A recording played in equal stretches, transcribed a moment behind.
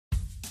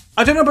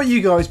I don't know about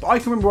you guys, but I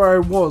can remember where I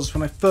was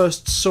when I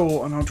first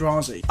saw an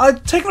Eldrazi.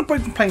 I'd taken a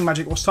break from playing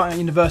Magic while starting at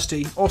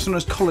university, also known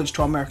as college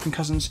to our American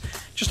cousins,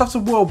 just after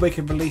World Break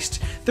had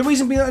released. The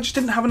reason being that I just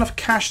didn't have enough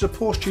cash as a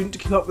poor student to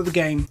keep up with the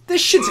game.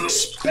 This shit's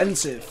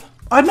expensive.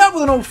 I met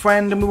with an old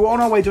friend and we were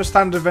on our way to a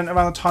standard event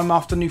around the time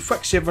after New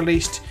Phyrexia had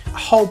released. A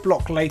whole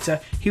block later,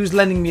 he was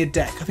lending me a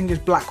deck. I think it was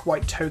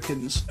black-white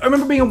tokens. I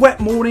remember being a wet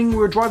morning, we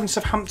were driving to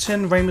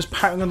Southampton, rain was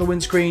pattering on the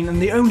windscreen,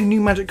 and the only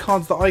new Magic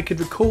cards that I could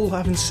recall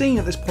having seen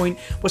at this point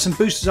were some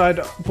boosters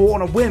I'd bought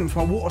on a whim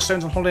from my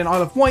Waterstones on holiday in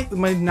Isle of Wight with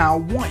my now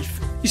wife.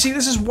 You see,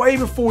 this is way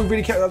before we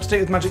really kept up to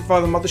date with Magic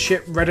via the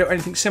Mothership, Reddit, or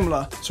anything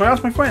similar. So I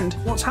asked my friend,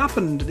 what's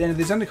happened at the end of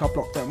the Zendikar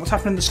block then? What's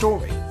happened in the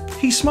story?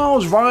 He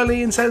smiles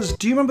wryly and says,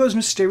 do you remember those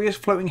mysterious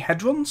floating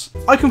hedrons?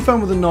 I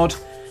confirm with a nod,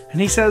 and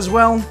he says,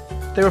 well,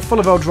 they were full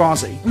of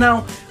Eldrazi.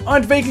 Now,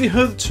 I'd vaguely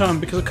heard the term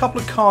because a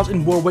couple of cards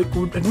in World Week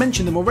had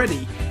mentioned them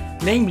already.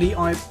 Namely,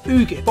 I have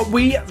Ugin. But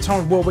we, at the time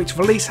of World Week's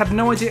release, had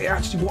no idea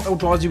actually what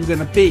Eldrazi were going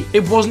to be.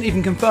 It wasn't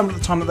even confirmed at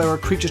the time that they were a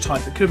creature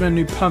type. It could have been a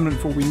new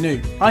permanent for all we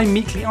knew. I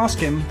meekly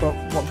asked him, but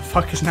what the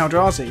fuck is an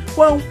Eldrazi?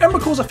 Well, Ember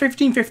calls a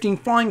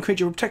 15/15 flying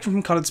creature with protection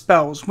from coloured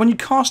spells. When you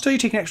cast her, you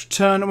take an extra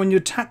turn, and when you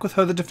attack with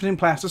her, the defending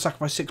player has to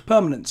sacrifice 6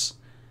 permanents.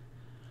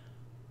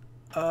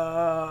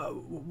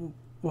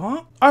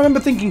 What? I remember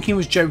thinking he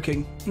was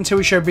joking, until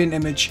he showed me an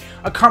image.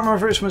 I can't remember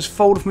if it was from his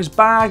folder from his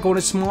bag or on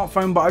his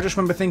smartphone, but I just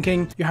remember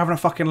thinking, you're having a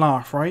fucking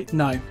laugh, right?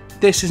 No.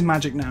 This is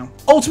Magic now.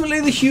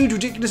 Ultimately, the huge,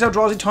 ridiculous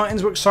Eldrazi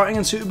Titans were exciting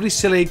and suitably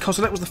silly.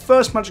 Kozilek was the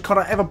first Magic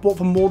card I ever bought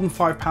for more than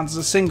 £5 as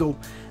a single.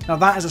 Now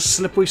that is a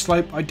slippery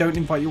slope I don't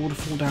invite you all to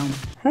fall down.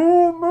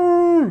 Help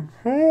me!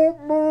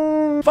 Help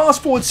me!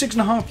 Fast forward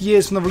 6.5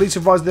 years from the release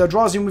of Rise of the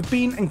Eldrazi, and we've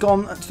been and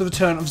gone to the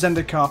return of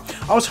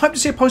Zendikar. I was hyped to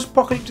see a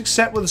post-apocalyptic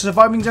set where the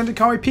surviving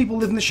Zendikari people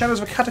live in the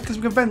shadows of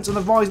cataclysmic events and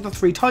the rise of the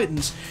 3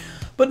 Titans.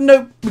 But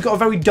nope, we got a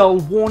very dull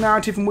war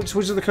narrative in which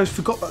Wizards of the Coast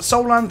forgot that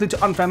Soul Land led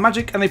to unfair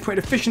magic, and they put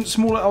efficient,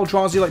 smaller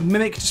Eldrazi like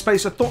Mimic to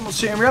space a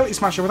Thought-Not-Seer and Reality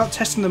Smasher without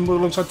testing them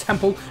alongside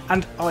Temple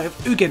and Eye of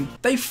Ugin.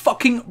 They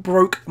fucking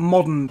broke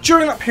Modern.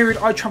 During that period,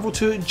 I travelled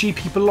to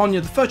GP Bologna,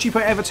 the first GP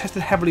I ever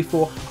tested heavily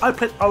for. I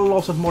played a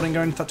lot of Modern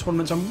going into that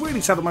tournament, so I'm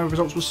really sad that my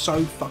results were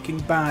so fucking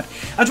bad.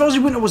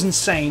 Eldrazi Winter was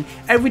insane.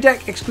 Every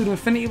deck, excluding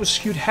Affinity, was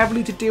skewed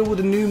heavily to deal with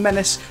a new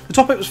menace. The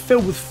top 8 was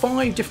filled with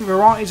 5 different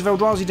varieties of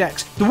Eldrazi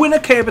decks. The winner,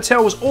 Kea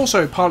Patel, was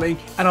also piloting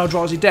an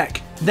Eldrazi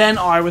deck. Then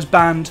I was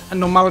banned, and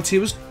normality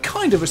was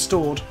kind of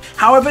restored.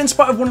 However, in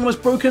spite of one of the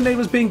most broken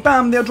enablers being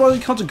banned, the Eldrazi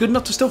cards are good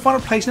enough to still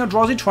find a place in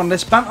Eldrazi Tron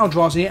list, Ban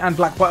Eldrazi, and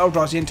Black-White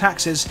Eldrazi and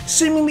Taxes.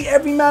 Seemingly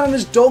every man and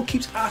his dog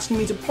keeps asking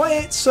me to play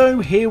it, so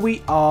here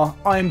we are.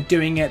 I am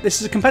doing it. This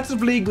is a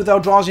competitive league with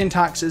Eldrazi and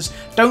Taxes.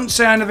 Don't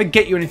say I never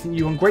get you anything,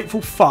 you ungrateful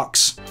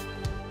fucks.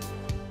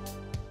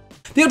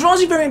 The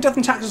Eldrazi variant Death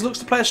and Taxes looks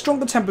to play a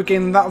stronger tempo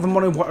game than that of the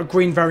mono white or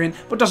green variant,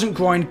 but doesn't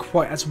grind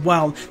quite as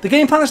well. The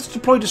game plan is to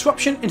deploy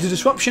Disruption into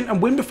Disruption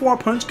and win before our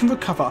opponents can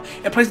recover.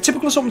 It plays the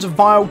typical assortments of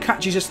Vile,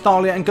 Catches,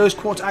 Thalia, and Ghost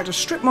Quartz to act as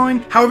Strip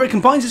Mine. However, it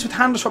combines this with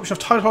Hand Disruption of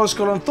Tidal Hollow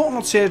Scholar and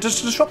Thought-Not-Seer just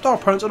to disrupt our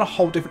opponents on a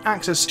whole different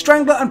axis.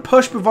 Strangler and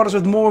Push provide us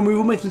with more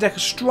removal, making the deck a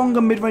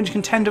stronger mid-range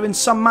contender in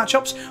some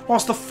matchups,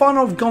 whilst the fun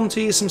of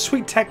Gonti is some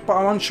sweet tech, but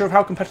I'm unsure of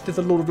how competitive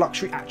the Lord of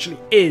Luxury actually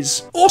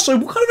is. Also,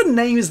 what kind of a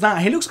name is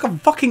that? He looks like a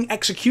fucking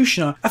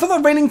executioner. I thought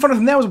that railing in front of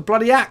him there was a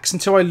bloody axe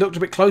until I looked a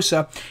bit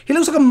closer. He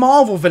looks like a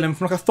Marvel villain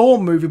from like a Thor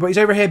movie, but he's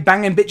over here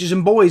banging bitches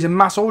and boys and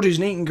mass orgies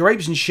and eating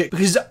grapes and shit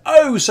because he's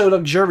oh so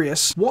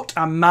luxurious. What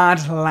a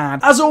mad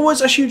lad. As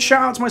always, a huge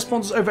shout out to my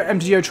sponsors over at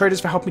MTG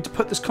Traders for helping me to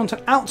put this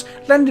content out,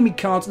 lending me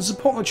cards and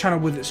supporting the channel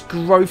with its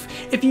growth.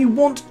 If you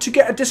want to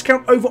get a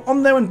discount over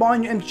on there when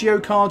buying your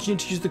MTGO cards, you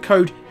need to use the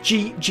code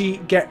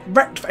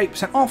GGGetWrecked for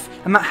 8% off,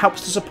 and that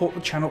helps to support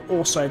the channel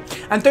also.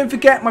 And don't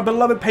forget my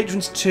beloved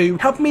patrons too,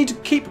 help me to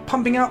keep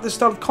pumping out this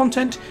style of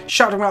content,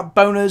 shouting out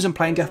boners and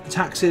playing Death and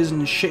Taxes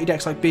and shitty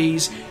decks like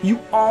bees. You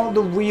are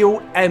the real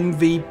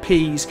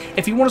MVPs.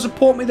 If you want to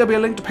support me, there'll be a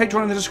link to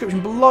Patreon in the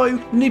description below.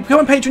 When you become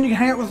a patron, you can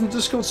hang out with us in the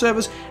Discord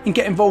servers and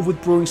get involved with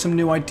brewing some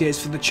new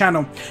ideas for the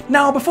channel.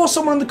 Now, before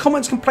someone in the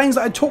comments complains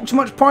that I talk too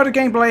much prior to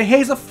gameplay,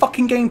 here's the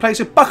fucking gameplay,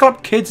 so buckle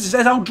up kids, it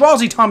says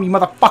Eldrazi time, you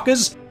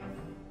motherfuckers!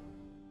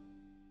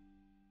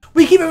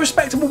 We keep a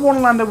respectable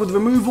one-lander with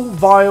removal,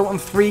 Vile, and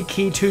 3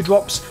 key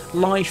 2-drops.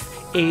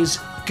 Life is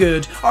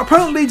good. Our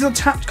opponent leads with a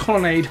tapped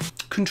Colonnade.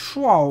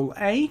 Control,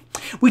 eh?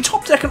 We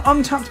top deck an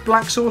untapped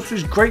Black Source,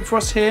 which is great for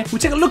us here. We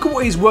take a look at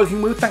what he's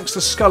working with thanks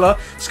to Sculler.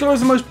 Sculler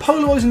is the most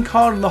polarizing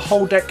card in the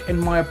whole deck in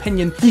my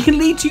opinion. He can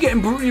lead to you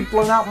getting brutally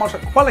blown out much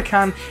like Queller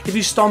can if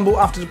you stumble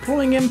after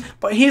deploying him,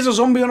 but here's a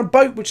zombie on a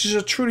boat, which is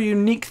a truly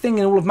unique thing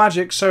in all of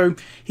Magic, so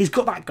he's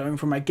got that going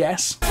for him, I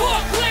guess.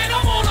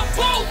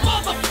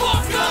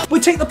 We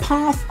take the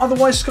path,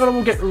 otherwise Scholar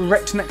will get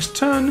wrecked next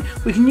turn.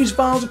 We can use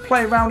Vial to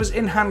play around his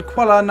in-hand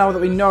Queller now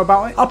that we know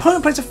about it. Our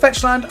opponent plays a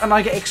fetch land and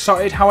I get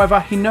excited, however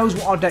he knows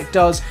what our deck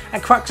does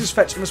and cracks his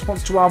fetch in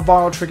response to our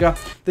Vial trigger.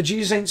 The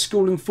Jesus ain't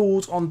schooling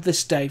fools on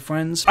this day,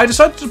 friends. I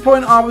decided to deploy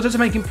an Arbiter to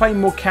make him play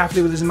more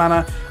carefully with his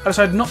mana. I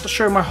decided not to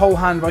show my whole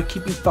hand by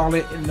keeping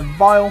Thalia in the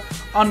Vial,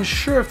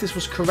 unsure if this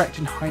was correct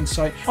in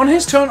hindsight. On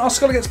his turn, our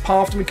Scholar gets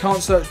pathed and we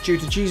can't search due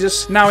to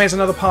Jesus. Now he has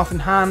another path in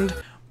hand.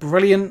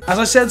 Brilliant. As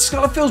I said,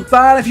 Scholar feels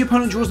bad if your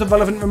opponent draws the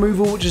relevant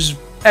removal, which is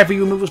every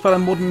removal spell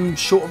in Modern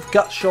short of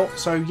Gut Shot,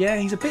 so yeah,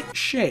 he's a bit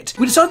shit.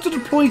 We decided to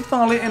deploy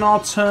Thalia in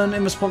our turn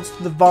in response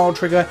to the Vial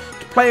trigger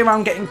to play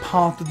around getting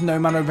pathed with no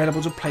mana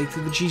available to play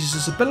through the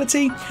Jesus'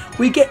 ability.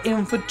 We get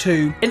in for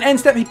 2. In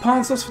end step, he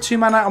paths us for 2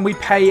 mana and we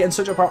pay and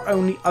search up our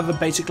only other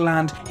basic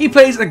land. He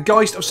plays a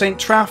Geist of St.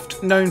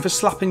 Traft, known for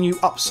slapping you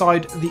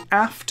upside the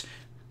aft.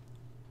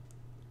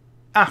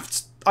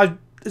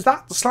 Is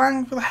that the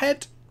slang for the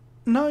head?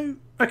 No?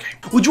 Okay.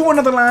 We draw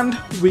another land,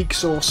 Weak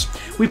Source.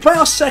 We play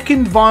our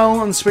second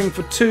Vial and swing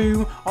for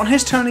 2. On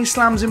his turn he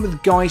slams in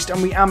with Geist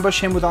and we ambush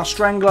him with our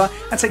Strangler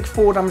and take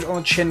 4 damage on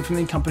the chin from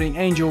the accompanying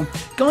Angel.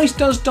 Geist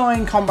does die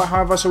in combat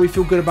however, so we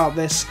feel good about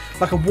this,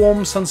 like a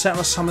warm sunset on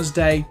a summer's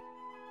day.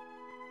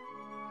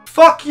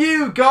 Fuck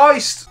you,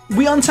 Geist!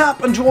 We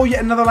untap and draw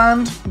yet another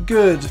land.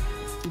 Good.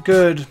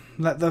 Good.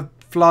 Let the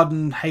flood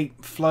and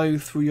hate flow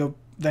through your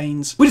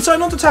veins. We decide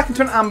not to attack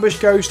into an ambush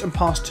Ghost and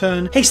pass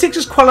turn. He sticks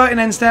his Queller in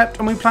end step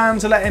and we plan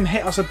to let him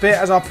hit us a bit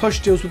as our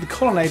push deals with the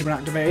Colonnade when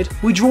activated.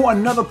 We draw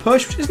another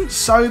push, which isn't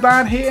so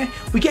bad here.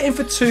 We get in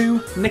for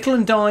 2, nickel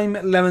and dime,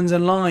 lemons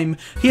and lime.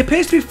 He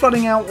appears to be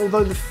flooding out,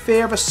 although the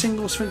fear of a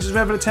single Sphinx's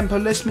Reveler tempo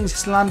list means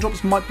his land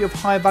drops might be of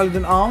higher value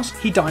than ours.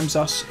 He dimes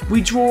us.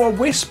 We draw a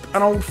Wisp,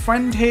 an old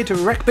friend here to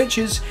wreck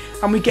bitches,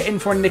 and we get in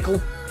for a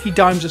nickel. He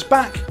dimes us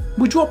back.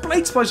 We draw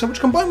Blade Splicer,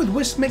 which combined with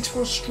Wisp makes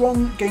for a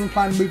strong game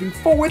plan moving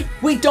forward.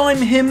 We dime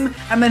him,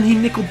 and then he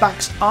nickel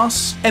backs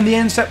us in the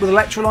end step with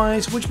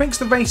Electrolyze, which makes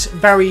the race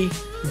very,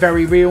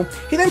 very real.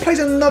 He then plays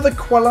another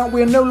Queller.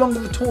 We are no longer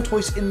the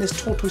tortoise in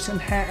this tortoise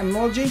and hare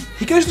analogy.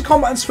 He goes to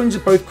combat and swings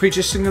at both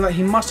creatures, signaling that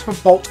he must have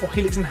a Bolt or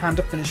Helix in hand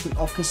to finish me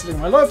off,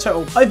 considering my life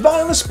total. I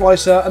Vial on a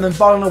Splicer, and then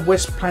Vial on a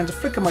Wisp, planning to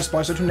flicker my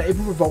Splicer to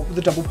enable Revolt with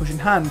a double push in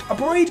hand. A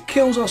Braid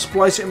kills our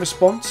Splicer in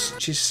response,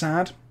 which is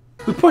sad.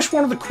 We push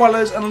one of the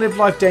Quellers and live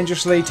life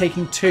dangerously,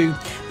 taking 2.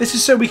 This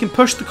is so we can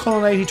push the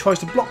Colonnade he tries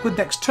to block with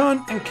next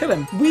turn and kill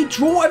him. We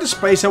draw a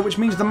Displacer, which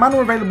means the mana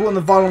available in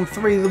the Vial on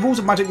 3, the rules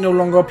of Magic no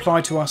longer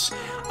apply to us.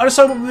 I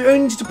decide that we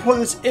only need to deploy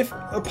this if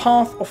the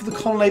path offers the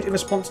Colonnade in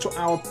response to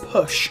our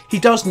push. He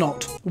does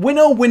not.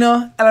 Winner,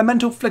 winner,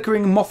 elemental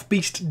flickering moth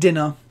beast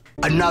dinner.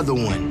 Another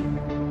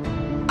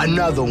one.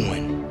 Another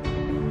one.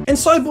 In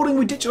sideboarding,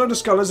 we ditch a load of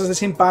Scholars as they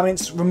seem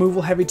balanced,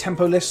 removal heavy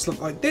tempo lists look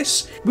like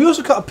this. We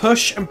also cut a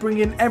push and bring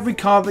in every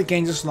card that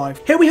gains us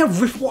life. Here we have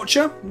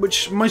Riftwatcher,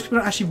 which most people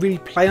don't actually really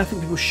play, and I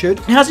think people should.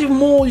 He has even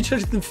more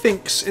utility than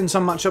Finks in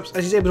some matchups,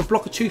 as he's able to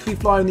block a 2/3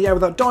 flyer in the air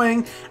without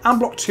dying, and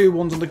block 2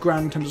 ones on the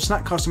ground in terms of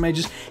Snapcaster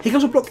Mages. He can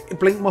also block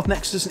Blink Moth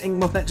Nexus and Ink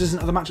Moth Nexus in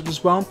other matchups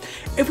as well.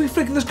 If we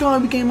flicker this guy,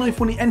 we gain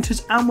life when he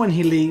enters and when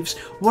he leaves.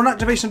 One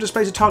activation of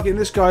Displacer targeting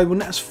this guy will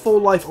net us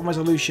 4 life on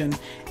resolution.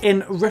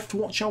 In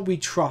Riftwatcher, we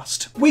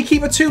trust. We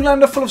keep a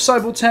 2-lander full of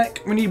sideboard tech.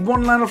 We need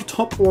 1 land off the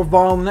top or a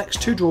Vial on the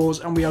next 2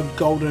 draws, and we are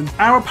golden.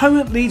 Our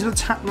opponent leads with a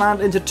tap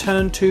land into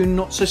turn 2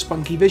 not so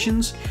spunky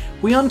visions.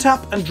 We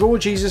untap and draw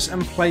Jesus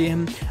and play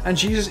him, and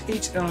Jesus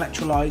eats and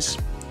Electrolyze.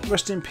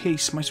 Rest in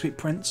peace, my sweet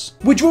prince.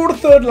 We draw the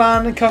 3rd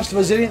land and cast a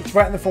resilient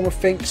threat in the form of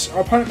Finks.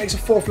 Our opponent makes a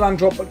 4th land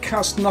drop but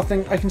casts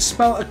nothing. I can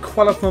smell a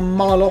Queller from a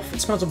mile off.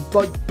 It smells of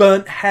like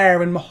burnt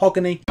hair and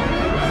mahogany.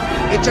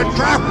 It's a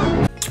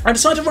trap! I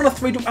decide to run a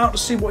 3-drop out to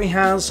see what he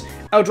has.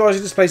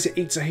 Eldrazi Displacer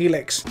eats a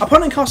Helix.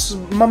 Opponent casts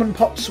Mum and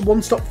Pop's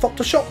one-stop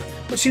Thopter Shop,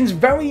 which seems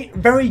very,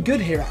 very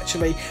good here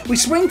actually. We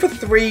swing for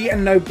 3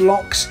 and no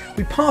blocks.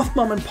 We path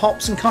Mum and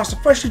Pops and cast a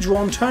freshly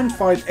drawn turn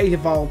 5 8th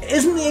Vial. It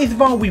isn't the 8th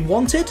Vial we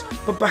wanted,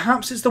 but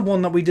perhaps it's the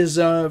one that we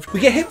deserved.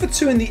 We get hit for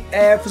 2 in the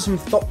air for some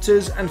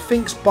Thopters, and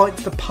Finks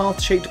bites the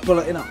path-shaped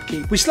bullet in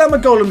upkeep. We slam a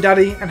Golem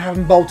Daddy and have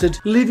him bolted,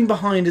 leaving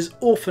behind his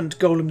orphaned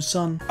Golem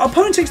son. Our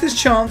opponent takes this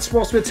chance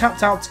whilst we're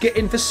tapped out to get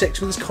in for 6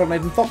 with his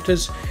Colonnade and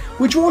Thopters.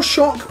 We draw a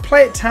Shock,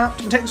 play it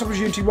tapped, and take this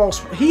opportunity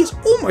whilst he is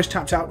almost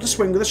tapped out to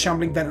swing with a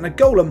Shambling Vent and a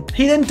Golem.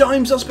 He then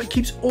dimes us but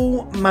keeps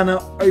all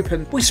mana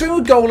open. We swing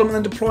with Golem and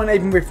then deploy an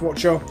Aven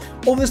Riftwatcher.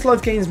 All this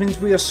life gains means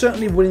we are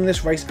certainly winning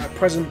this race at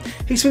present.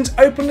 He swings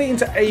openly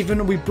into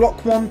Aven, we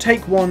block 1,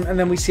 take 1, and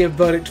then we see a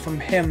verdict from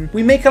him.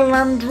 We make a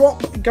land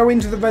drop, go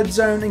into the red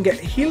zone and get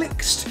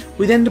helixed.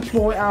 We then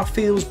deploy our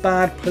feels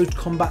bad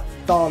post-combat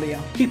Thalia.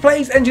 He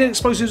plays Engineered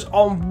Explosives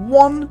on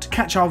 1 to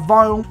catch our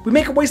Vial. We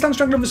make a Wasteland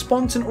Strangler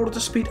response in order to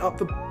speed up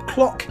the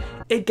clock.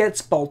 it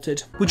gets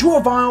bolted. We draw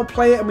a vial,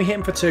 play it, and we hit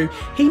him for 2.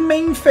 He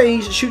main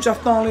phase shoots our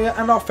Thalia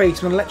and our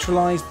Faceman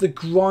electrolyzed. The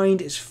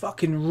grind is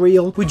fucking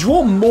real. We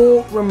draw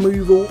more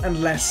removal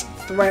and less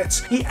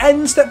threats. He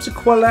end steps a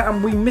Queller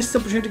and we miss the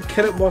opportunity to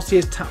kill it whilst he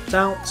is tapped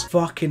out.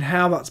 Fucking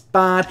hell, that's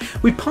bad.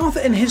 We path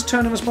it in his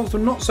turn in response to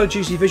not so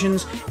juicy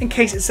visions in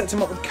case it sets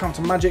him up with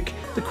counter magic.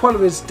 The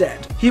Queller is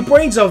dead. He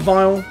abrades our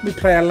vial, we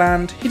play a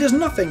land, he does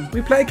nothing.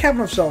 We play a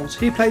Cavern of Souls,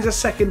 he plays a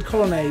second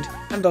Colonnade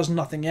and does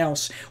nothing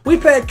else. We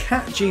play a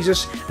Cat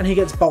Jesus and he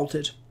gets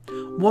bolted.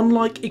 1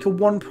 like equal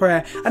 1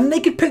 prayer. A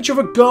naked picture of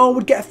a girl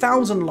would get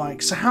 1,000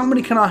 likes, so how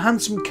many can our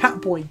handsome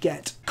cat boy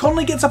get?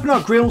 Conley gets up in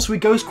our grill, so we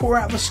ghost core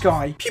out of the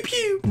sky. Pew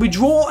pew! We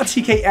draw a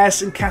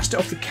TKS and cast it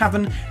off the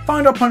cavern,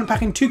 find our opponent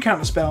packing 2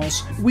 counter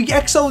spells. We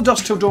exile the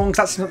Dust till Dawn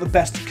because that's not the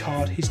best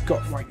card he's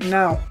got right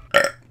now.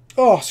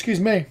 Oh, excuse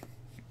me.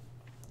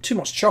 Too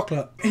much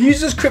chocolate. He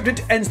uses Cryptid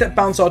to end step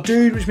bounce our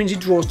dude, which means he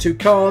draws 2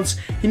 cards.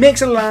 He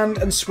makes a land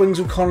and swings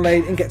with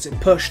Conlade and gets it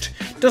pushed.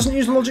 Doesn't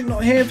use Logic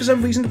Not Here for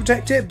some reason to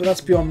protect it, but that's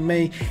beyond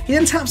me. He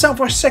then taps out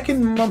for a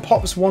second and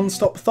pops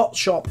 1-stop Thought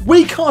Shop.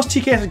 We cast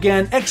TKS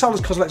again, exile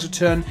his Kozilek's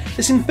return.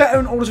 This seems better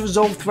in order to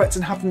resolve threats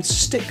and have them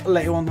stick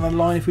later on down the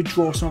line if we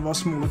draw some of our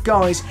smaller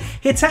guys.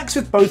 He attacks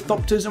with both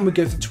Thopters and we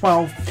go for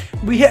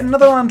 12. We hit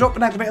another land drop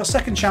and activate our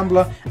second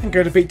Shambler and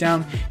go to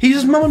beatdown. He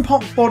uses Mum and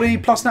Pop's body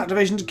plus an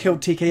activation to kill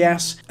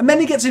TKS. And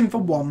then he gets in for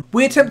 1.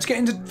 We attempt to get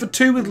into for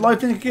 2 with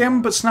lifelink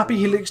again, but Snappy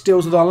Helix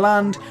deals with our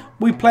land.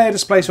 We play a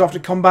Displacer after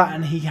combat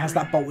and he has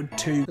that bolted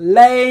too.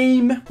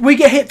 Lame. We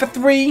get hit for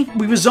 3.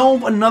 We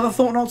resolve another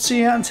Thought Knot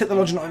Seer and take the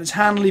Logic Knot in his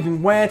hand,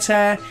 leaving Wear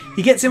Tear.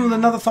 He gets in with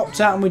another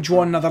Thopter and we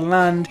draw another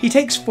land. He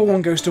takes 4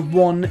 and goes to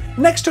 1.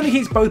 Next turn he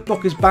keeps both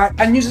blockers back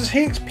and uses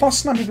Helix plus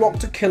Snappy Block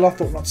to kill our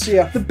Thought Knot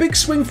Seer. The big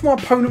swing from our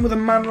opponent with a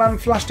man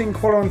land, flashed in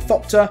Queller and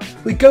Thopter.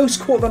 We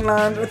ghost court the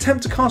land and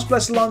attempt to cast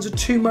Blessed Lines with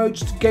 2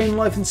 modes to gain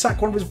life and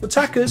sack one of his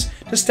attackers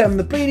to stem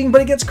the bleeding, but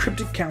it gets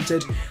Cryptic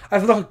countered. I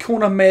feel like a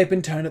corner may have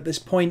been turned at this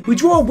point. We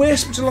draw a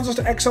Wisp, which allows us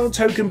to exile the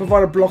token and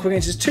provide a block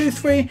against his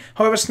 2-3.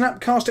 However,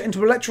 Snapcaster into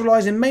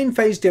Electrolyze in main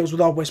phase deals with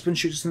our Wisp and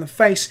shoots us in the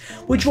face.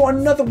 We draw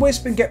another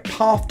Wisp and get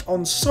pathed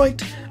on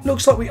sight.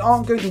 Looks like we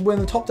aren't going to win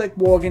the top deck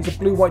war against a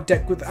blue-white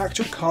deck with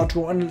actual card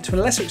draw and to a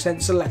lesser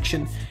extent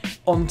selection.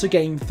 On to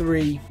game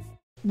 3.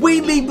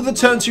 We lead with a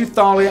turn 2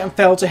 Thalia and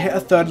fail to hit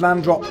a 3rd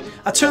land drop.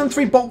 A turn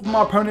 3 bolt from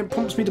our opponent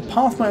prompts me to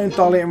path my own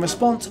Thalia in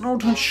response in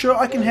order to ensure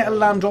I can hit a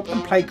land drop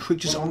and play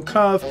creatures on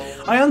curve.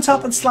 I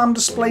untap and slam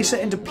Displacer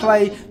into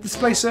play.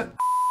 Displacer.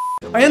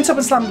 I untap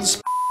and slam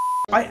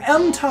I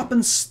untap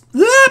and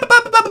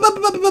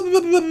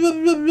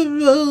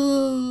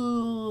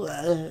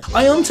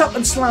I untap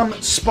and slam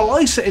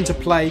Splicer into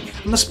play,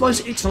 and the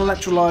Splicer eats an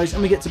Electrolyze,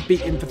 and we get to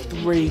beat him for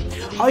 3.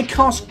 I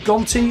cast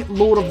Gonti,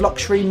 Lord of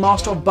Luxury,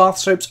 Master of Bath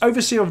Soaps,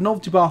 Overseer of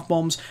Novelty Bath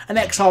Bombs, and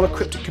exile a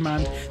Cryptic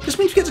Command. This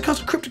means we get to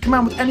cast a Cryptic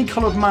Command with any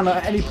colour of mana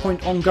at any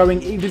point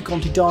ongoing, even if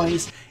Gonti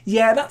dies.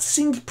 Yeah, that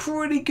seems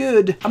pretty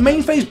good. A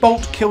main phase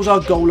bolt kills our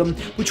Golem.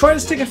 We try to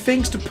stick a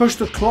Finks to push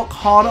the clock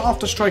harder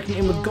after striking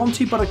in with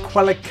Gonti, but a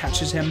Queller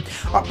catches him.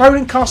 Our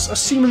opponent casts a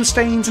Seaman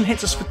Stains and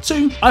hits us for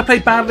 2. I play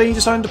badly,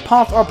 deciding to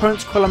path our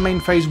opponent's Queller main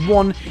phase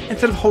 1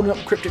 instead of holding up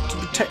Cryptic to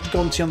protect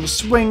Gonti on the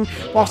swing.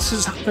 Whilst this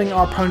is happening,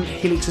 our opponent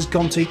helixes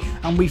Gonti,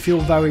 and we feel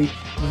very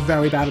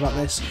bad about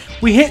this.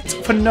 We hit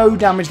for no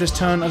damage this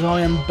turn as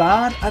I am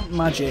bad at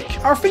magic.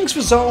 Our Finks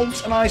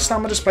resolves and I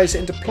slam a Displacer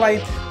into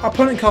play. Our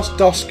opponent casts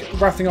Dusk,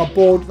 wrathing our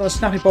board, and a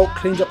Snappy Bolt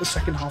cleans up the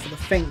second half of the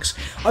Finks.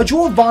 I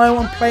draw a Vial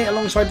and play it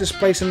alongside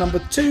Displacer number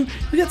 2,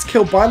 who gets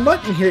killed by a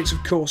Lightning Helix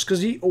of course,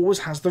 because he always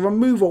has the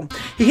removal.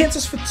 He hits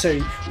us for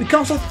 2. We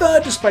cast a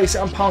 3rd Displacer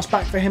and pass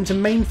back for him to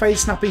main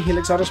phase Snappy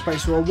Helix our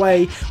Displacer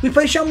away. We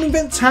play Shambling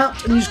Vent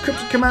tapped and use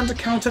Cryptic Command to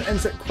counter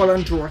Endstep Queller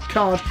and draw a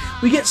card.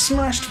 We get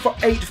smashed for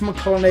 8 from a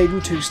Colonnade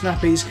and 2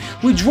 Snappies.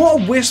 We draw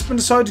a Wisp and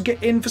decide to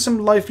get in for some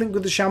lifelink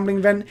with the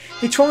Shambling Vent.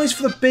 He tries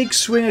for the big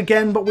swing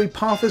again, but we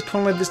path his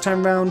Colonnade this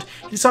time round.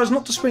 He decides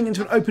not to swing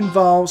into an open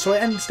Vial, so I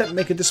end step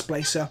make a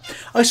Displacer.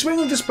 I swing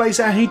with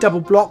Displacer and he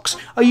double blocks.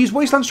 I use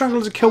Wasteland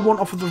Strangler to kill one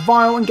off of the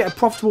Vial and get a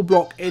profitable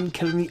block in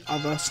killing the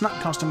other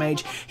Snapcaster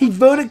Mage. He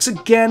verdicts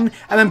again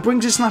and then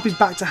brings his Snappies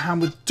back to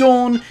hand with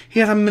Dawn. He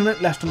has a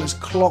minute left on his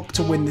clock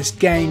to win this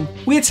game.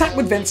 We attack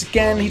with Vents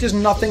again. He does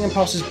nothing and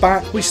passes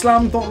back. We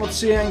slam Thought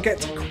Seer and get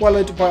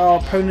quellered by our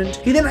opponent.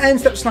 He then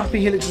ends up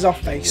Snappy Helixes our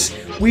face.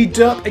 We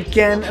derp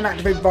again and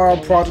activate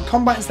Viral prior to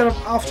combat instead of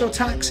after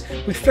attacks.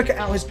 We flicker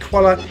out his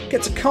Queller,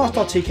 get to cast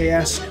our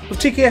TKS. With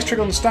TKS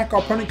trigger on the stack, our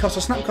opponent casts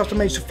a Snapcaster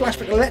Mage to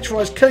flashback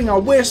Electrolyze, killing our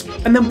Wisp,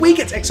 and then we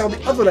get to exile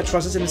the other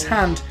Electrolyzers in his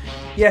hand.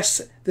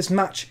 Yes, this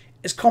match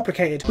is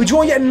complicated. We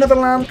draw yet another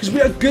land because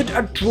we are good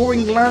at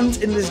drawing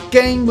lands in this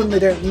game when they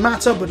don't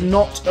matter, but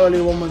not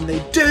earlier on when they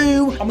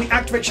do. And we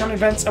activate Shaman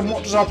Events and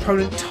watch as our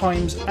opponent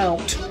times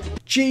out.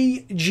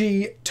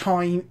 GG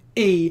time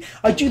E.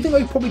 I do think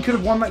I probably could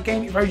have won that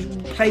game if I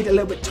played a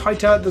little bit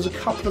tighter. There's a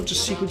couple of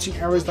just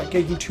sequencing errors that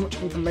gave me too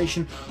much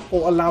information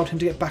or allowed him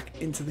to get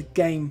back into the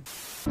game.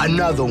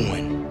 Another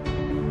one.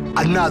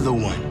 Another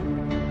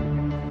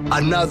one.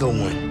 Another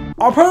one.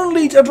 Our opponent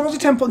leads Eldrazi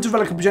Temple into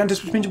Relic of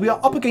Progentus, which means we are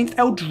up against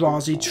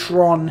Eldrazi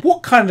Tron.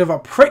 What kind of a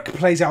prick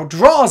plays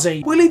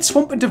Eldrazi? We lead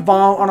Swamp into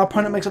Vile, and our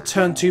opponent makes a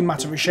turn 2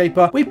 Matter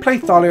Reshaper. We play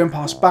Thalia and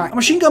pass back. A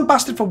Machine Gun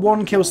Bastard for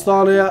 1 kills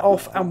Thalia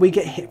off, and we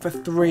get hit for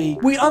 3.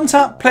 We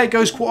untap, play a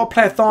Ghost Quarter,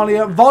 play a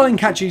Thalia, Vile and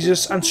Cat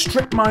Jesus, and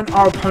strip mine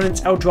our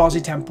opponent's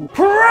Eldrazi Temple.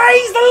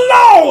 Praise the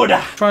Lord!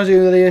 Trying to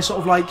do the sort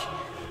of like,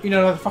 you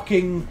know, like the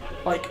fucking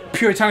like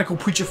puritanical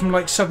preacher from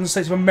like Southern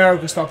States of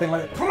America style thing,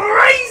 like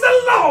praise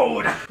the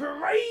Lord!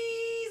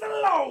 Praise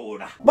the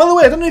Lord! By the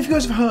way, I don't know if you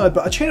guys have heard,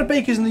 but a chain of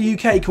bakers in the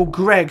UK called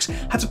Greg's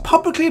had to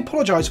publicly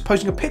apologise for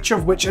posting a picture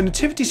of which a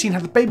nativity scene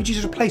had the baby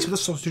Jesus replaced with a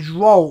sausage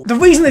roll. The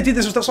reason they did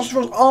this was that sausage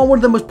rolls are one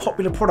of the most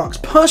popular products.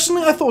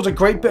 Personally, I thought it was a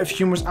great bit of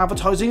humorous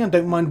advertising and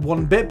don't mind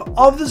one bit, but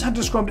others had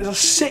described it as a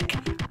sick,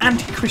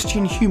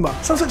 anti-Christian humour.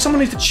 Sounds like someone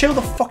needs to chill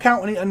the fuck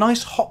out and eat a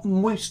nice, hot,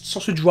 moist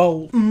sausage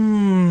roll.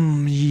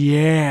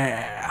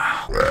 Yeah.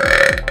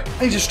 I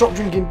need to stop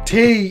drinking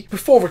tea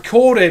before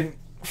recording.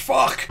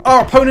 Fuck.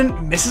 Our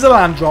opponent misses a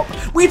land drop.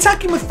 We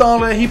attack him with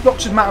Thalia, he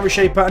blocks with Matter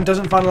Reshaper and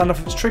doesn't find a land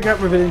off its trigger,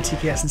 revealing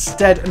TKS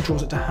instead and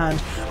draws it to hand.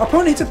 Our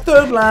opponent hits a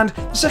 3rd land,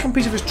 the 2nd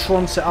piece of his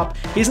Tron setup.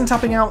 He isn't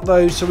tapping out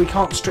those, so we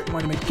can't strip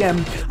mine him again.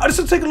 I just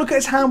want to take a look at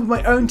his hand with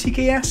my own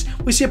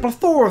TKS. We see a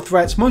plethora of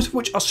threats, most of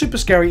which are super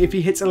scary if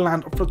he hits a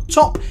land off the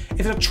top.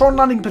 If it's a Tron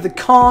landing with the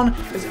Khan,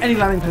 if there's any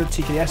landing with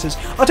the TKSs.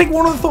 I'll take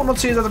one of the Thought-Knot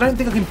Seers as I don't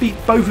think I can beat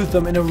both of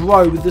them in a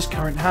row with this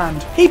current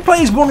hand. He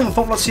plays one of the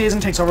Thought-Knot Seers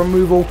and takes our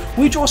removal.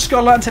 We draw a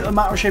Scholar and take the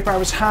Matter Reshaper out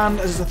of his hand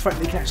as it's a threat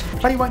that he can actually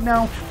play right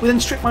now. We then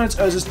strip mine its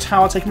Urza's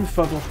Tower, taking him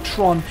further off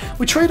Tron.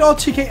 We trade our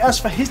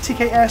TKS for his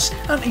TKS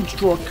and each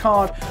draw a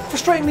card.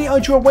 Frustratingly,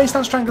 I drew a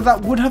Wasteland Strangler that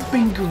would have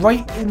been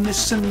great in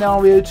this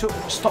scenario to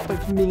stop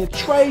it from being a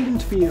trade and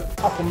to be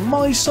up on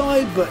my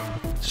side, but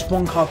just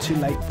one card too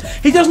late.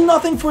 He does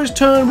nothing for his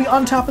turn. We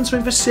untap and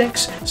swing for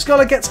 6.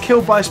 Scholar gets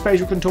killed by a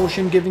Spatial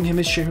Contortion, giving him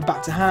his Shaper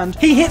back to hand.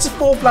 He hits a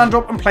 4th land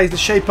drop and plays the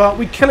Shaper.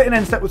 We kill it in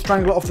end step with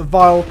Strangler off the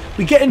Vile.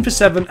 We get in for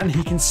 7 and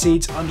he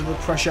concedes under the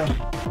pressure.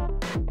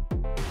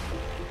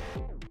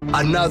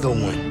 Another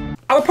one.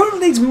 Our opponent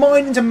leads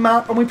mine into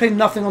map and we play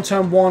nothing on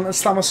turn 1 and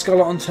slam a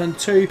Scholar on turn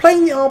 2.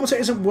 Playing the Arbiter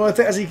isn't worth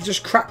it as he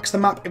just cracks the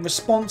map in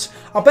response.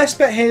 Our best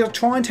bet here is to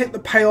try and take the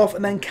payoff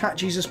and then Cat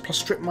Jesus plus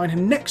strip mine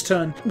him next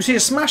turn. We see a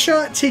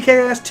Smasher,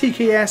 TKS,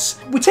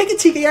 TKS. We take a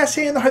TKS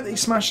here in the hope that he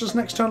smashes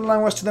next turn,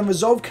 allowing us to then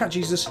resolve Cat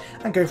Jesus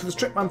and go for the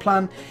strip mine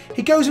plan.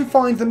 He goes and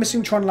finds the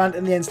missing Tron land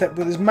in the end step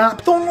with his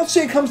map. Thought-Knot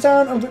Seer comes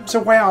down and rips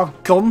away our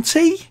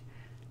Gonti.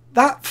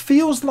 That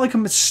feels like a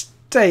mistake.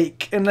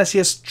 Unless he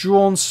has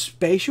drawn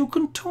Spatial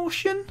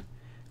Contortion,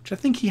 which I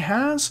think he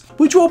has.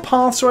 We draw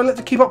Path, so I let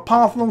to keep up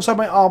Path alongside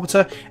my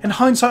Arbiter. In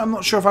hindsight, I'm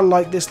not sure if I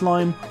like this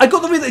line. I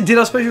got the read that he did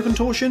have Spatial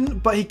Contortion,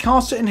 but he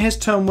cast it in his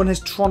turn when his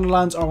Tron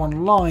lands are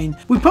online.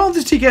 We path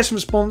his TKS in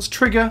response,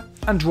 trigger,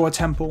 and draw a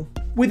Temple.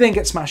 We then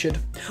get smashed.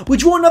 We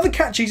draw another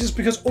Cat Jesus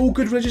because all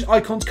good religious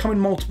icons come in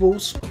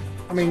multiples.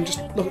 I mean, just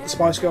look at the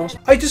Spice Girls.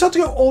 I decided to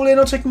go all in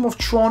on taking him off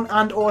Tron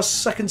and or a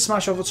 2nd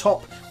smash over the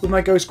top with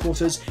my Ghost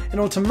Quarters in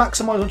order to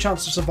maximise our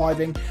chance of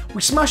surviving.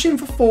 We smash him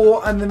for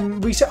 4 and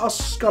then reset our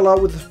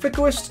Scholar with the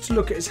Fickerist to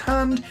look at his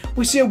hand.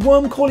 We see a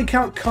Worm Call he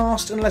can't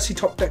cast unless he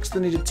top decks the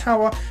needed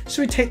tower,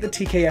 so we take the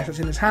TKS that's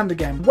in his hand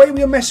again. The way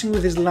we are messing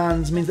with his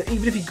lands means that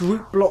even if he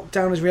group blocked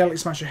down his Reality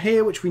Smasher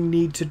here, which we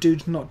need to do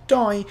to not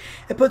die,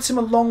 it puts him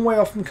a long way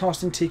off from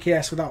casting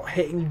TKS without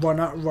hitting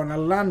runner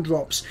land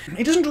drops.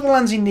 He doesn't draw the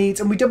lands he needs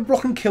and we double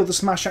block and kill the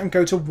Smasher and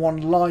go to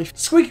 1 life.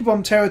 Squeaky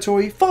Bomb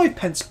territory, 5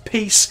 pence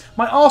piece.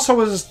 My arsehole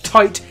was as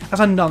tight as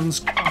a nun's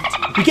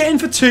cunt. We get in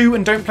for 2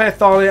 and don't play a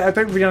Thalia. I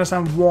don't really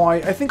understand why.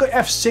 I think I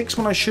F6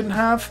 when I shouldn't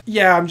have.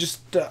 Yeah, I'm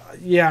just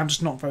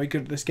not very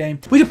good at this game.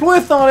 We deploy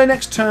a Thalia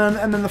next turn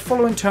and then the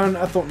following turn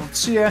a Thought-Knot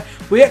Seer.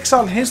 We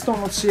exile his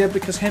Thought-Knot Seer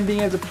because him being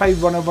able to play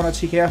runner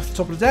TKF at the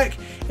top of the deck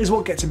is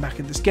what gets him back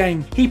in this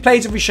game. He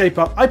plays a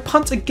Reshaper. I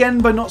punt again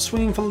by not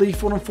swinging for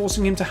lethal and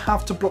forcing him to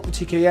have to block the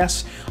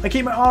TKS. I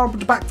keep my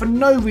Arbiter back for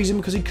no reason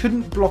because he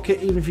couldn't block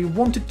it even if he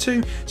wanted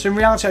to, so in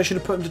reality I should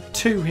have put him to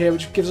 2 here,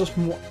 which gives us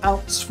more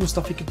outs from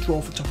stuff he could draw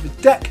for top of his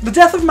deck. The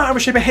death of Matter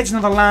Reshaper hits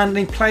another land and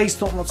he plays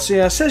Thought-Knot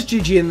Seer, says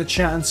GG in the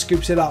chat and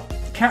scoops it up.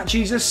 Cat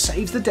Jesus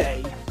saves the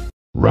day.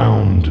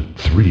 Round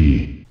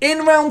 3.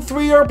 In round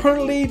 3, our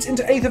opponent leads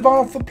into Aether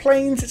Vial for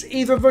Plains. It's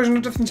either a version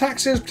of Death and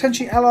Taxes,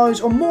 potentially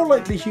allies, or more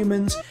likely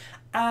humans.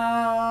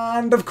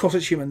 And of course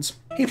it's humans.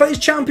 He plays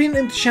champion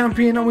into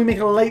champion and we make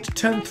a late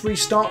turn 3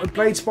 start with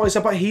Blade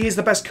Splicer, but he is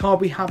the best card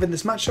we have in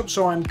this matchup,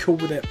 so I'm cool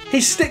with it. He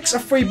sticks a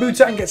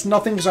freebooter and gets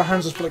nothing because our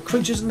hands are full of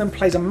creatures, and then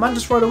plays a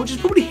Mantis Rider, which is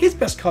probably his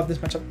best card in this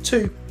matchup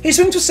too. He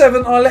swings for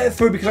 7 and I let it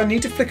through because I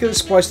need to flicker the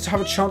Splicer to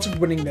have a chance of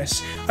winning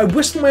this. I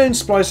whistle my own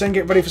Splicer and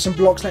get ready for some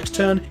blocks next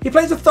turn. He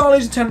plays a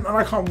Thalia's Intent and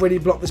I can't really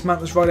block this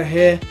Mantis Rider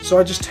here, so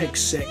I just take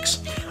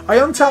 6. I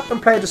untap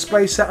and play a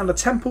Displacer and a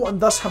Temple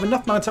and thus have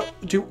enough mana to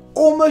do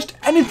almost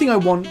anything I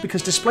want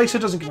because Displacer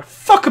doesn't give a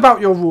fuck about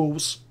your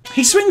rules.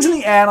 He swings in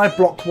the air and I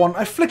block 1.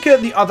 I flicker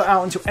the other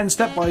out into end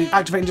step by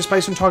activating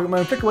Displacer and target my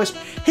own Flicker Wisp.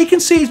 He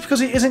concedes because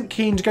he isn't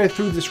keen to go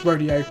through this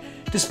rodeo.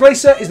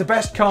 Displacer is the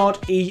best card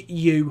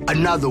EU.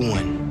 Another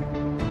one.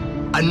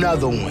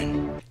 Another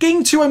one.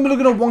 Game 2, I'm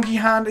looking at a wonky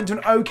hand into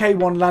an okay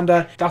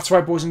one-lander. That's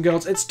right, boys and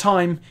girls, it's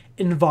time.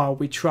 In Vile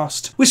we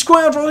trust. We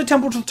square our Eldrazi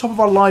Temple to the top of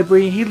our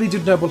library. He leads a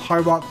Noble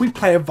Hierarch. We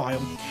play a Vile.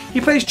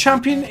 He plays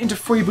Champion into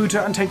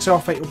Freebooter and takes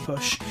our Fatal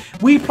Push.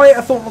 We play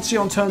a Thought Not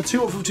Seer on turn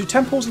 2 off of 2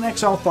 Temples and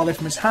exile Thalia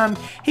from his hand.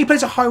 He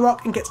plays a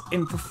Hierarch and gets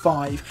in for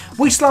 5.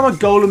 We slam a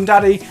Golem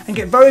Daddy and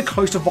get very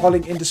close to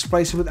viling in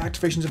Displacer with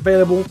activations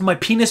available. My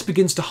penis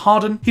begins to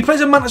harden. He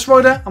plays a Mantis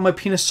Rider and my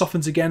penis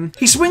softens again.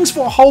 He swings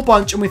for a whole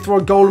bunch and we throw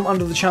a Golem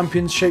under the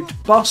Champion's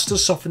shaped bust to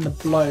soften the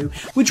blow.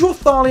 We draw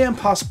Thalia and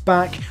pass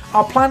back.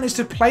 Our plan is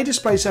to play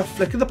Displacer,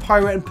 flicker the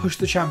Pirate and push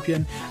the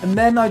Champion, and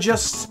then I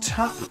just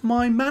tap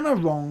my mana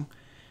wrong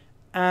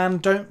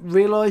and don't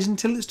realise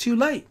until it's too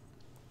late.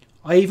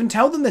 I even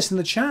tell them this in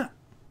the chat.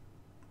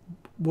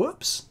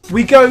 Whoops.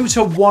 We go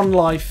to 1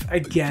 life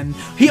again.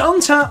 He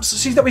untaps,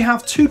 sees that we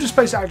have 2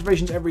 Displacer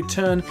activations every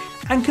turn,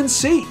 and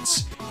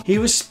concedes. He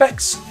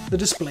respects the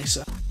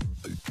Displacer.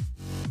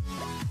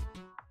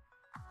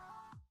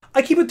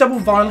 I keep a double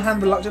Vile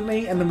hand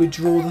reluctantly, and then we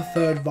draw the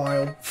 3rd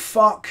Vile.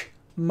 Fuck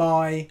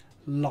my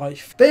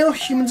life. They are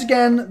humans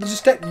again.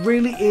 This deck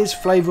really is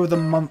flavour of the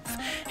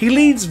month. He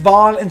leads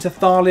Vile into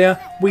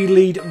Thalia. We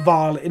lead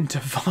Vile into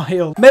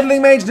Vile.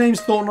 Meddling Mage names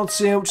Thought Not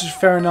Seer, which is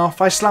fair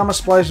enough. I slam a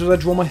Splicer as I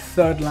draw my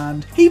 3rd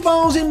land. He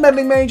viles in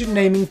Meddling Mage,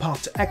 naming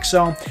Path to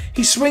Exile.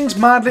 He swings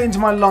madly into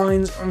my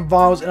lines and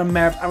viles in a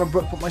Mare of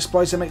Amabrook, but my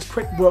Splicer makes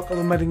quick work of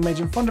the Meddling Mage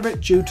in front of it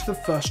due to the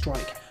 1st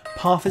strike.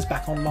 Path is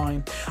back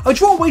online. I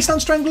draw a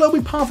Wasteland Strangler, we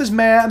Path his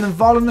Mare, and then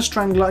Vile in the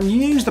Strangler, and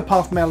use the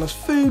Path Male as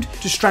food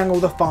to strangle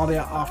the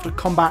Thalia after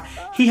combat.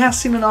 He has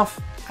seen enough,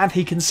 and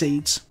he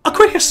concedes. A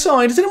quick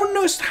aside, has anyone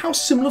noticed how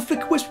similar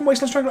Flicker Wisp and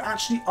Wasteland Strangler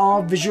actually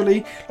are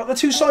visually? Like the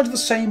 2 sides of the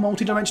same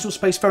multi-dimensional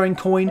spacefaring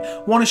coin.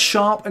 One is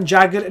sharp and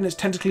jagged in its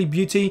tentacly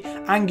beauty,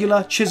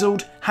 angular,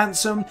 chiseled,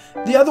 handsome.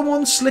 The other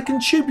one slick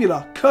and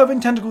tubular,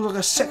 curving tentacles like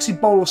a sexy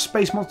bowl of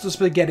space monster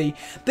spaghetti.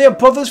 They are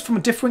brothers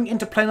from differing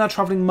interplanar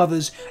travelling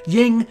mothers,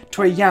 Ying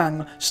to a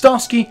Yang,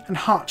 Starsky and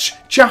Hutch,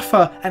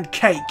 Jaffa and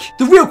Cake.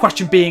 The real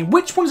question being,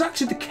 which one is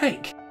actually the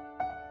cake?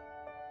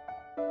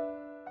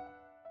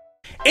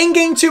 In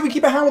Game 2, we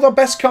keep a hand with our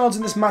best cards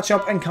in this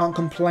matchup and can't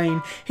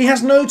complain. He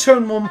has no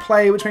turn 1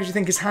 play, which makes you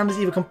think his hand is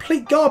either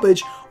complete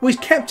garbage or he's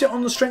kept it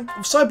on the strength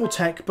of Cyborg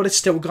Tech, but it's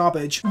still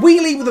garbage.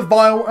 We lead with a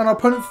Vile and our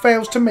opponent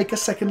fails to make a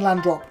 2nd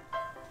land drop.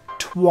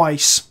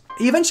 Twice.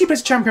 He eventually plays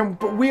a Champion,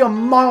 but we are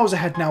miles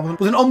ahead now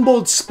with an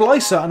onboard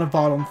Splicer and a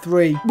Vile on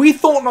 3. We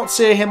Thought Not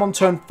Seer him on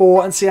turn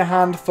 4 and see a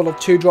hand full of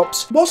 2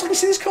 drops. Whilst I can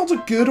see these cards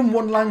are good and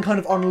 1 land kind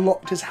of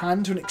unlocked his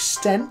hand to an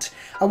extent,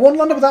 a 1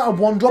 lander without a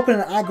 1 drop in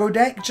an aggro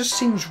deck just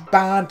seems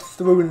bad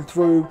through and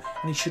through,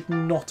 and he should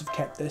not have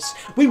kept this.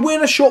 We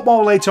win a short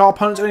while later. Our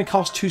opponents only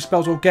cast 2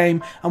 spells all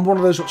game, and one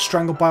of those got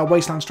strangled by a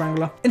Wasteland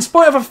Strangler. In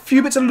spite of a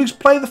few bits of loose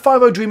play, the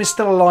 5-0 Dream is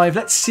still alive.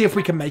 Let's see if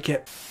we can make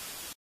it.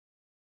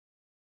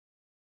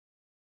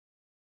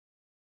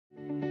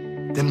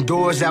 Them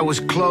doors that was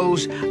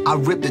closed, I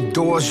ripped the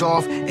doors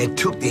off and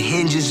took the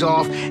hinges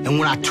off. And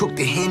when I took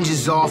the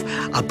hinges off,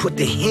 I put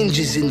the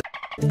hinges in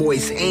the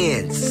boy's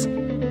hands.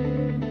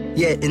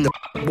 Yeah, in the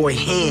boy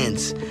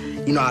hands.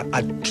 You know,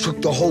 I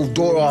took the whole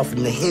door off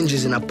and the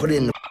hinges and I put it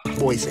in the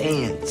boy's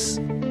hands.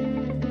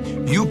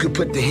 You could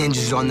put the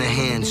hinges on the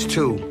hands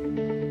too.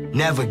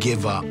 Never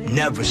give up,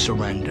 never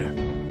surrender.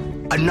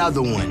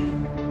 Another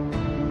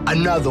one.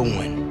 Another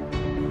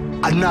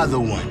one. Another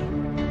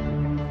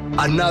one.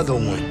 Another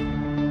one.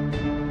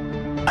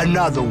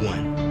 Another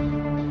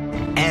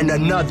one, and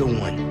another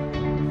one,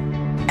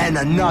 and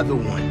another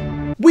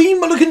one. We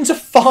mulligan to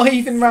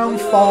 5 in round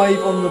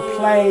 5 on the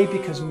play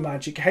because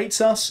Magic hates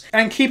us,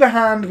 and keep a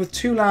hand with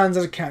 2 lands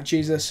as a cat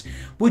Jesus.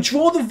 We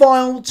draw the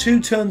Vile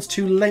 2 turns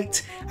too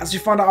late as we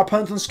find out our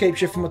opponent on Scape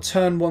Shift from a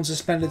turn 1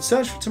 suspended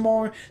search for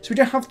tomorrow, so we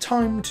don't have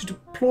time to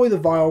deploy the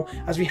Vile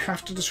as we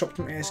have to disrupt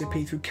him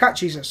ASAP through Cat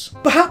Jesus.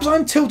 Perhaps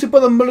I'm tilted by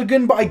the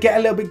mulligan, but I get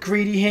a little bit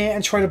greedy here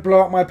and try to blow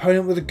out my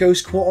opponent with a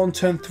Ghost Court on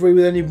turn 3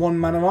 with only 1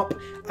 mana up,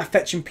 a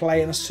fetch in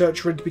play and a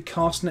search ready to be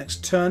cast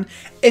next turn.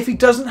 If he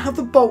doesn't have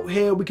the bolt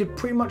here, we could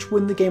pretty much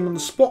win the game on the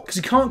spot because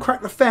he can't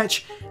crack the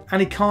fetch and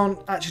he can't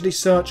actually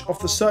search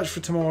off the search for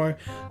tomorrow.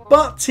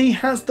 But he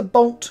has the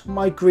bolt.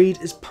 My greed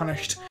is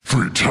punished.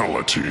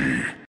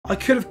 Fatality. I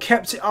could have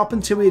kept it up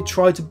until he had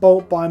tried to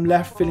bolt, but I'm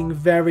left feeling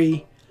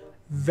very,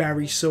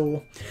 very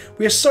sore.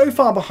 We are so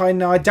far behind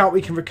now, I doubt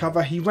we can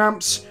recover. He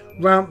ramps,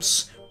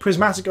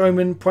 Prismatic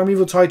Omen,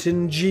 Primeval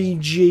Titan,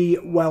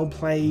 GG, well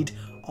played.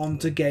 On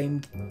to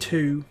game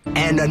 2.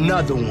 And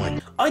another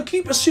one. I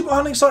keep a super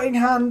unexciting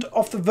hand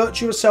off the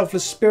Virtuous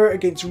Selfless Spirit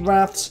against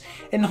Wraths.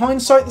 In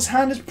hindsight, this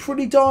hand is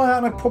pretty dire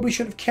and I probably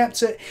should have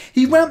kept it.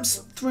 He ramps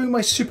through my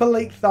super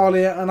late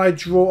Thalia and I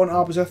draw an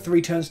Arbiter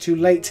 3 turns too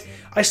late.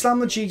 I slam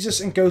the Jesus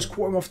and Ghost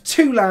Court him off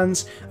 2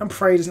 lands and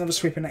pray he doesn't have a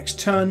sweeper next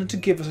turn to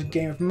give us a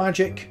game of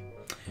Magic.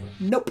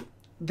 Nope.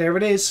 There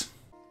it is.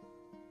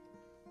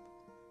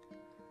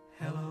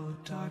 Hello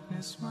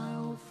darkness, my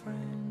old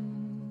friend.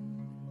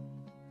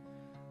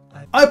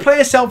 I play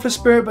a Selfless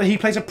Spirit, but he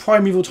plays a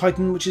Primeval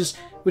Titan, which is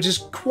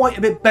quite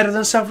a bit better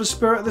than Selfless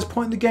Spirit at this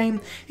point in the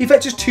game. He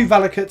fetches 2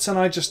 Valakuts, and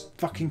I just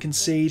fucking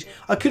concede.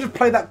 I could have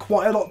played that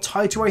quite a lot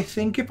tighter, I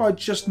think, if I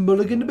just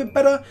mulliganed a bit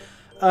better.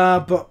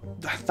 But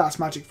that's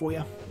Magic for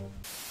you.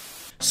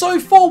 So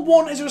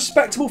 4-1 is a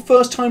respectable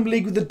first-time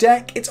league with the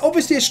deck. It's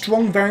obviously a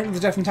strong variant of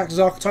the Death and Taxes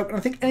archetype, and I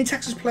think any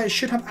Taxes player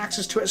should have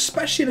access to it,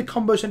 especially in a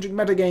combo-centric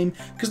metagame,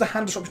 because the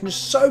hand disruption is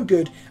so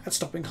good at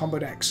stopping combo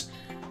decks,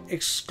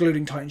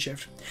 excluding Titan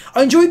Shift.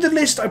 I enjoyed the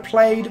list I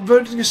played.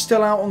 Verdict is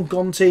still out on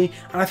Gonti,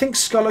 and I think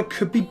Sculler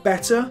could be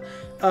better.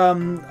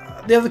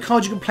 The other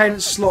cards you can play in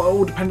its slot are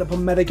all dependent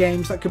upon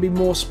metagames. That could be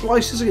more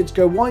splices against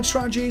go wide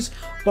strategies,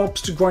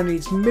 bobs to grind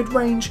its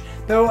mid-range.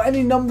 There are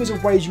any numbers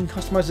of ways you can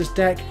customise this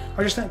deck.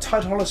 I just think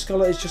Titan Hollow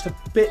Sculler is just a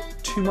bit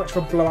too much of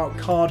a blowout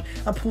card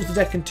and pulls the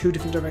deck in 2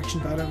 different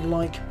directions that I don't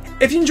like.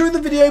 If you enjoyed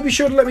the video, be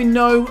sure to let me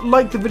know,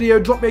 like the video,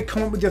 drop me a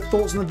comment with your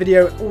thoughts on the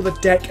video or the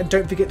deck, and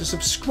don't forget to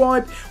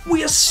subscribe.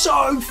 We are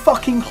so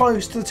fucking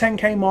close to the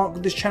 10k mark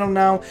with this channel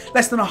now.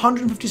 Less than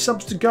 150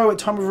 subs to go at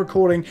time of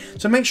recording,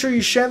 so make sure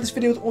you share this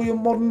video with all your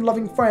modern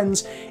loving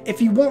friends.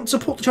 If you want to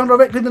support the channel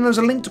directly, then there's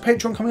a link to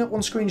Patreon coming up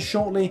on screen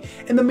shortly.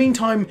 In the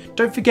meantime,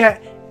 don't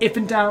forget, if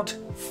in doubt,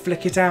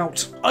 flick it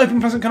out. I've been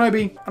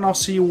PleasantKenobi, and I'll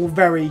see you all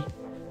very,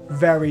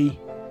 very,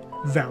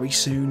 very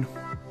soon.